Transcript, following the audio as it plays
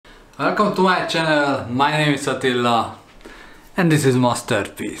Welcome to my channel. My name is Attila and this is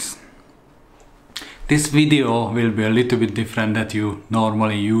Masterpiece. This video will be a little bit different that you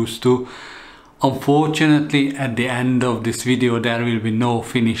normally used to. Unfortunately, at the end of this video there will be no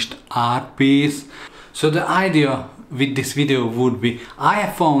finished art piece. So the idea with this video would be, I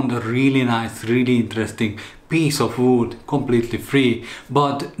have found a really nice, really interesting piece of wood completely free,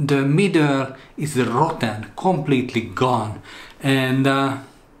 but the middle is rotten, completely gone, and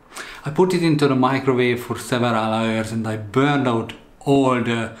I put it into the microwave for several hours and I burned out all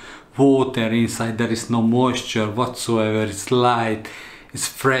the water inside. There is no moisture whatsoever, it's light, it's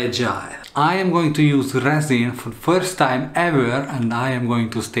fragile. I am going to use resin for the first time ever and I am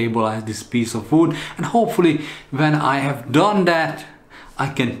going to stabilize this piece of wood, and hopefully when I have done that I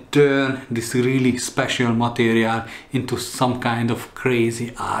can turn this really special material into some kind of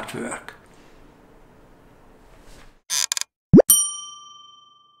crazy artwork.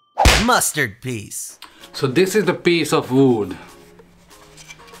 Mustard piece. So this is the piece of wood.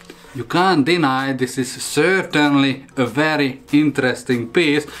 You can't deny this is certainly a very interesting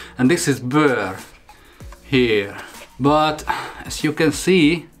piece, and this is burr here. But as you can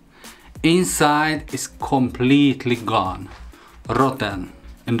see, inside is completely gone, rotten.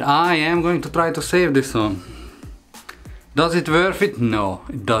 And I am going to try to save this one. Does it worth it? No,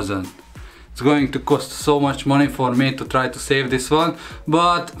 it doesn't. It's going to cost so much money for me to try to save this one,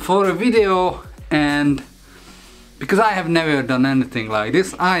 but for a video and because I have never done anything like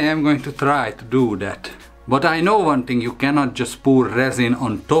this, I am going to try to do that. But I know one thing, you cannot just pour resin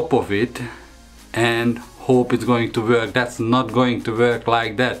on top of it and hope it's going to work. That's not going to work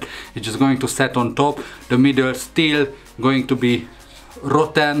like that. It's just going to set on top, the middle still going to be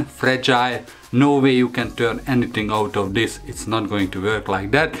rotten, fragile. No way you can turn anything out of this. It's not going to work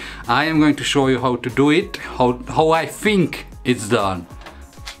like that. I am going to show you how to do it, how I think it's done.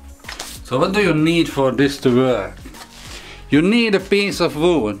 So what do you need for this to work? You need a piece of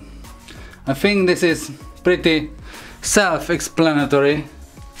wood. I think this is pretty self-explanatory.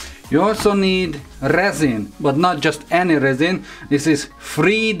 You also need resin, but not just any resin. This is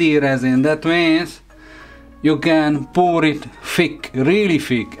 3D resin. That means you can pour it thick, really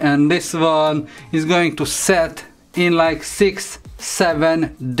thick, and this one is going to set in like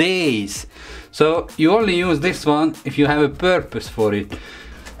 6-7 days. So you only use this one if you have a purpose for it.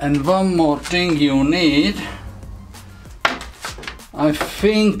 And one more thing you need, I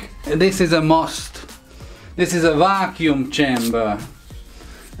think this is a must. This is a vacuum chamber,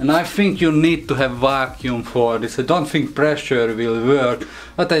 and I think you need to have vacuum for this. I don't think pressure will work,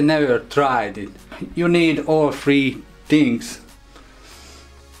 but I never tried it. You need all three things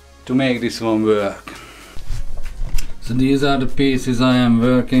to make this one work. So these are the pieces I am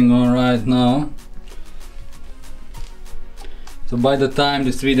working on right now. So by the time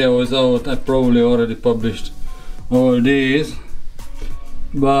this video is out, I probably already published all these.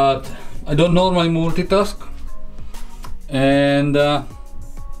 But I don't normally multitask. And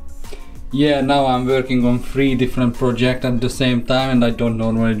yeah, now I'm working on 3 different projects at the same time and I don't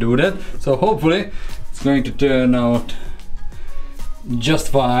normally do that. So hopefully it's going to turn out just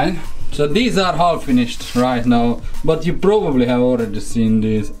fine. So these are half finished right now, but you probably have already seen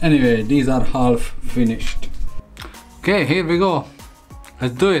these. Anyway, these are half finished. Okay, here we go.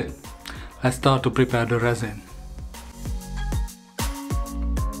 Let's do it. Let's start to prepare the resin.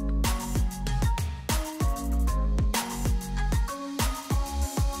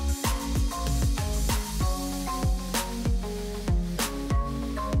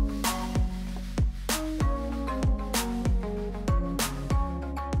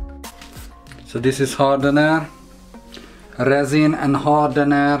 So this is hardener. Resin and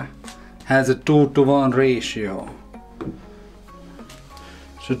hardener has a 2-to-1 ratio.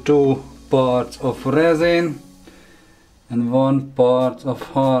 So 2 parts of resin and 1 part of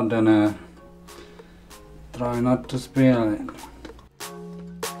hardener. Try not to spill it.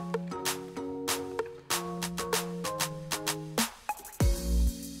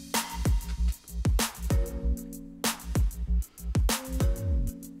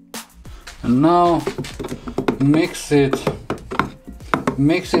 And now mix it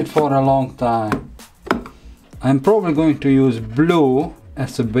for a long time. I'm probably going to use blue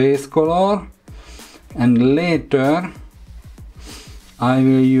as a base color, and later I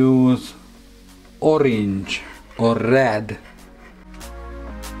will use orange or red.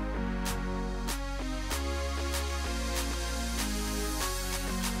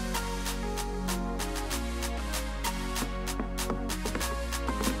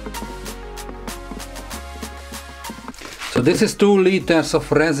 So this is 2 liters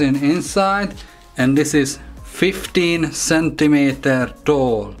of resin inside, and this is 15 centimeter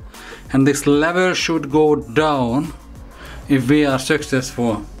tall. and this level should go down if we are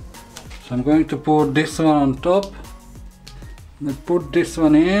successful. So I'm going to put this one on top. I put this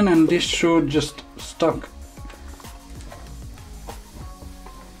one in and this should just stuck.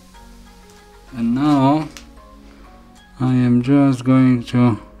 And now I am just going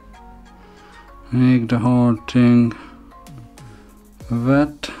to make the whole thing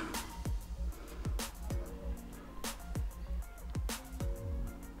wet.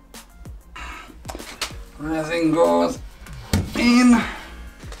 Resin goes in.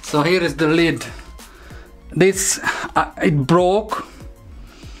 So here is the lid. This it broke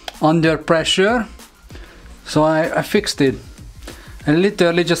under pressure, so I fixed it. I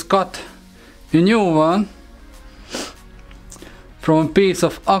literally just cut a new one from a piece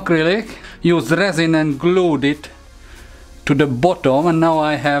of acrylic, used resin and glued it to the bottom, and now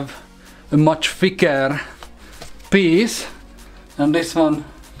I have a much thicker piece, and this one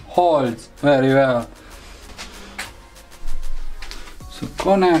holds very well. So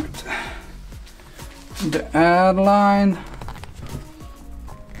connect the air line,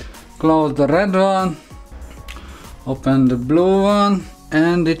 close the red one, open the blue one,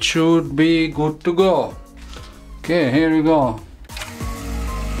 and it should be good to go. Okay, here we go.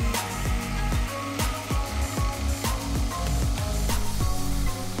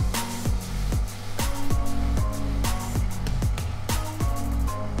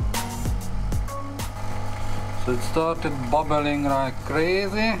 So it started bubbling like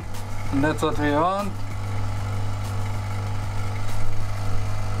crazy, and that's what we want.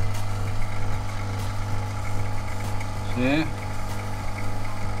 See?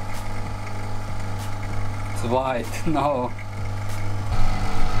 It's white now.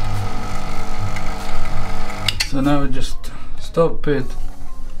 So now we just stop it,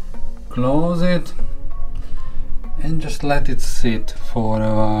 close it, and just let it sit for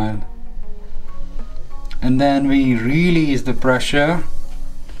a while. And then we release the pressure,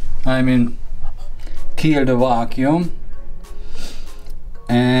 I mean kill the vacuum,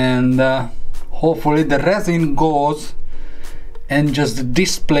 and hopefully the resin goes and just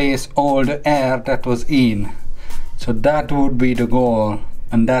displace all the air that was in. So that would be the goal,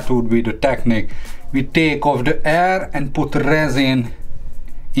 and that would be the technique. We take off the air and put resin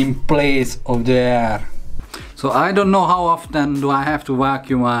in place of the air. So I don't know how often do I have to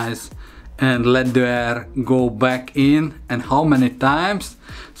vacuumize and let the air go back in, and how many times.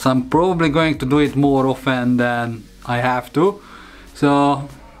 So I'm probably going to do it more often than I have to. So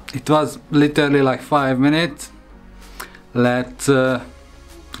it was literally like 5 minutes. Let's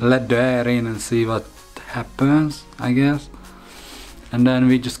let the air in and see what happens, I guess. And then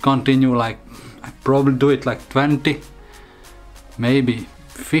we just continue, like I probably do it like 20, maybe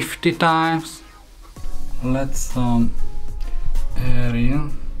 50 times. Let some air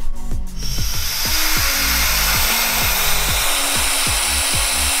in.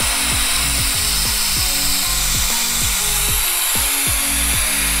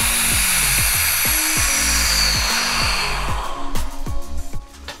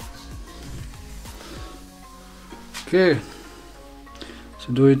 Okay,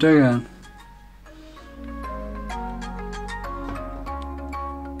 so do it again.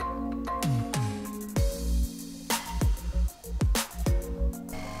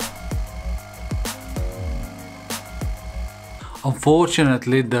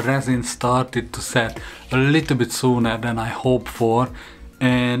 Unfortunately, the resin started to set a little bit sooner than I hoped for,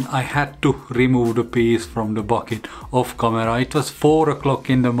 and I had to remove the piece from the bucket off camera. It was 4 o'clock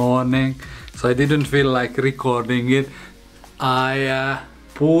in the morning, so I didn't feel like recording it. I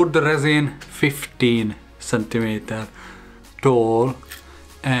poured the resin 15 centimeter tall,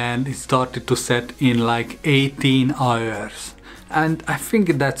 and it started to set in like 18 hours. And I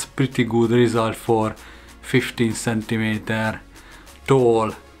think that's pretty good result for 15 centimeter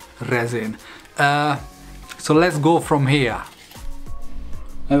tall resin. So let's go from here.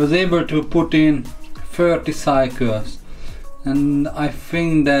 I was able to put in 30 cycles, and I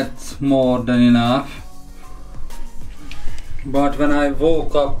think that's more than enough. But when I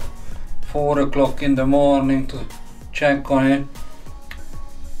woke up 4 o'clock in the morning to check on it,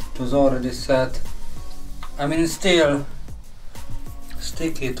 it was already set. I mean, it's still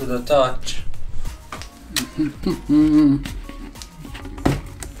sticky to the touch.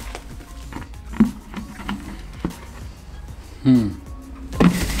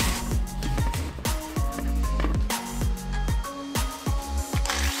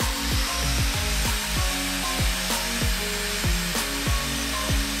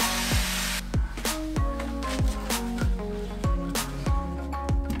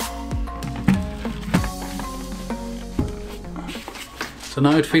 So So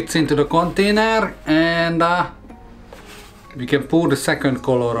now it fits into the container, and we can pour the second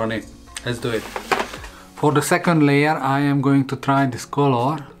color on it. Let's do it. For the second layer I am going to try this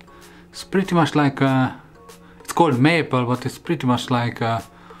color. It's pretty much like it's called maple, but it's pretty much like a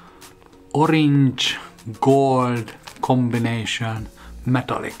orange gold combination,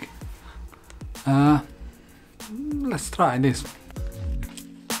 metallic. Let's try this.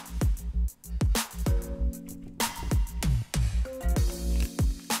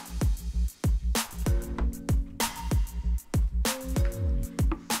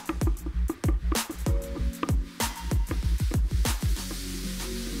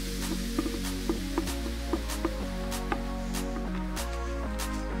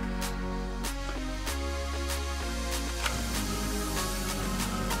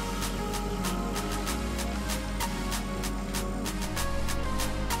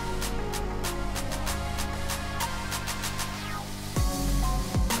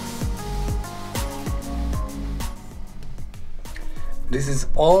 This is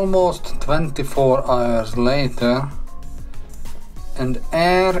almost 24 hours later and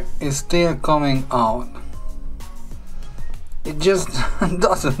air is still coming out. It just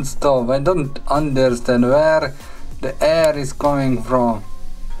doesn't stop. I don't understand where the air is coming from.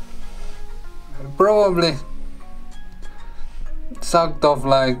 Probably sucked off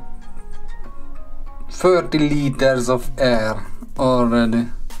like 30 liters of air already.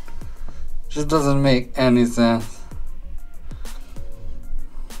 Just doesn't make any sense.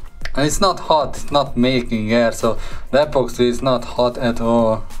 And it's not hot, it's not making air, so the epoxy is not hot at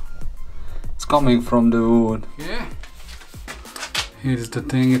all. It's coming from the wood. Yeah. Here's the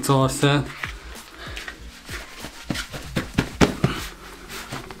thing, it's all set.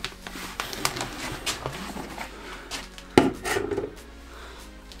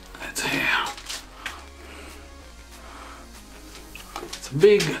 It's here. It's a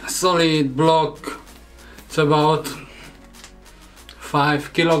big solid block. It's about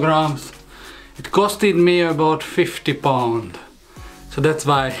 5 kilograms. It costed me about 50 pounds. So that's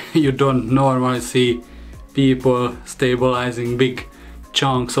why you don't normally see people stabilizing big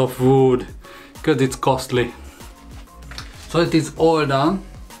chunks of wood, because it's costly. So it is all done.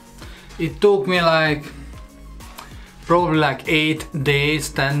 It took me like probably like 8 days,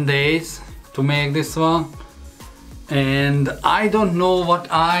 10 days to make this one. And I don't know what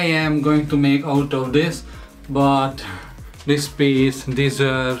I am going to make out of this, but this piece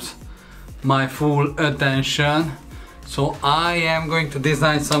deserves my full attention. So I am going to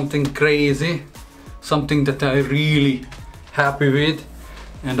design something crazy, something that I'm really happy with,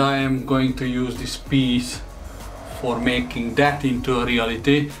 and I am going to use this piece for making that into a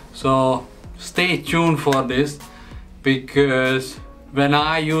reality. So stay tuned for this, because when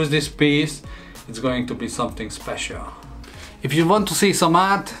I use this piece, it's going to be something special. If you want to see some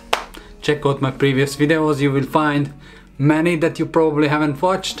art, check out my previous videos. You will find many that you probably haven't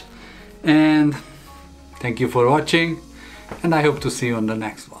watched. And thank you for watching, and I hope to see you on the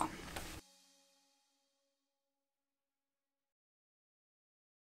next one.